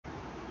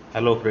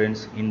Hello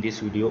friends, in this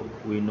video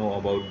we know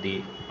about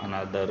the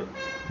another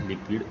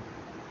lipid,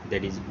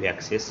 that is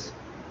waxes.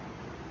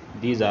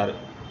 These are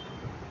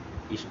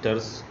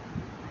esters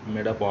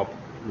made up of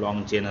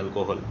long chain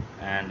alcohol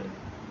and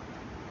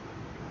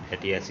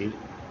fatty acid.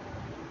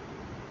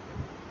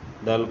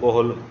 The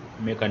alcohol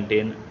may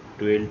contain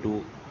 12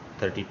 to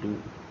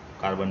 32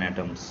 carbon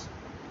atoms.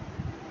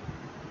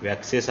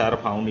 Waxes are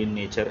found in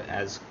nature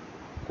as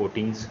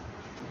coatings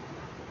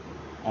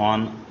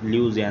on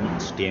leaves and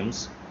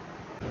stems.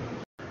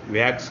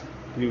 Wax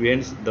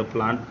prevents the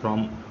plant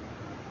from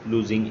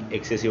losing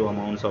excessive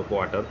amounts of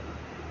water.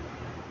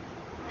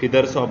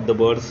 Feathers of the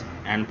birds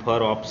and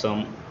fur of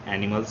some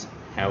animals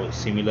have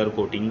similar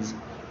coatings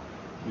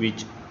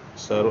which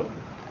serve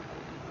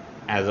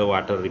as a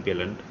water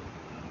repellent.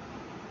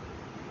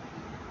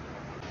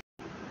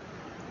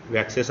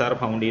 Waxes are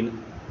found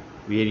in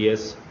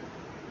various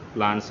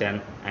plants and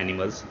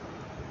animals.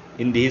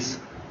 In this,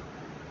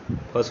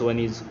 first one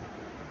is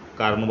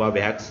Carnauba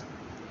wax,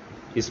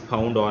 is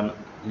found on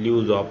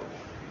leaves of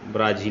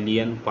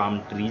Brazilian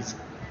palm trees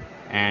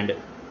and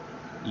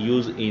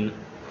used in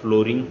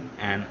flooring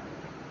and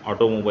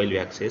automobile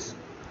waxes.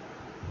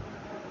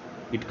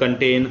 It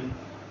contains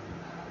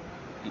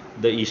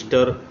the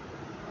ester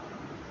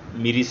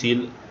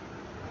myricyl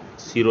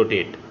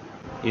cerotate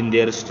in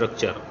their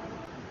structure.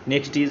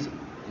 Next is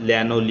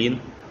lanolin,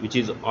 which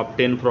is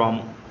obtained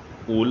from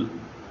wool,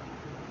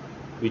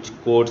 which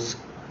coats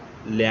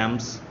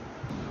lambs.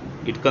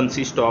 It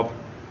consists of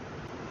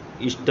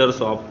esters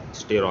of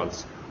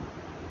sterols.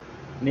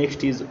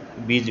 Next is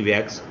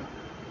beeswax,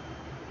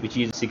 which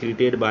is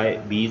secreted by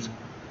bees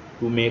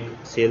to make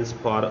cells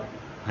for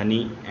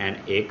honey and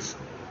eggs.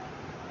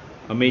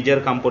 A major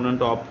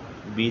component of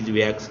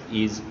beeswax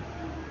is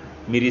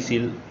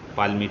myricyl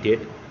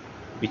palmitate,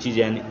 which is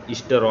an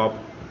ester of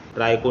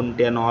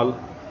trichodenol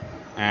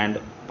and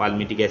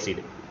palmitic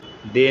acid.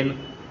 Then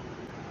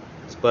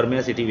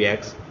spermaceti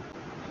wax,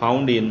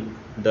 found in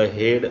the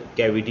head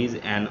cavities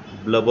and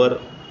blubber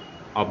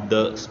of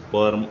the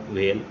sperm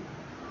whale.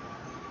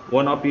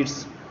 One of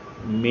its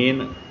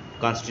main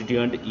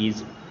constituent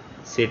is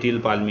cetyl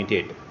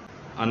palmitate,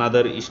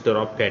 another ester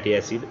of fatty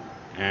acid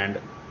and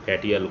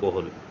fatty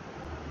alcohol.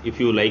 If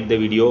you like the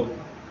video,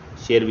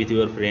 share with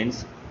your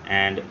friends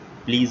and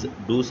please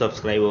do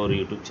subscribe our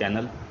YouTube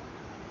channel.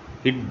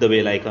 Hit the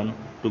bell icon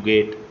to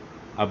get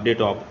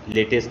update of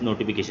latest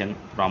notification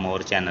from our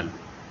channel.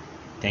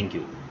 Thank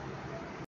you.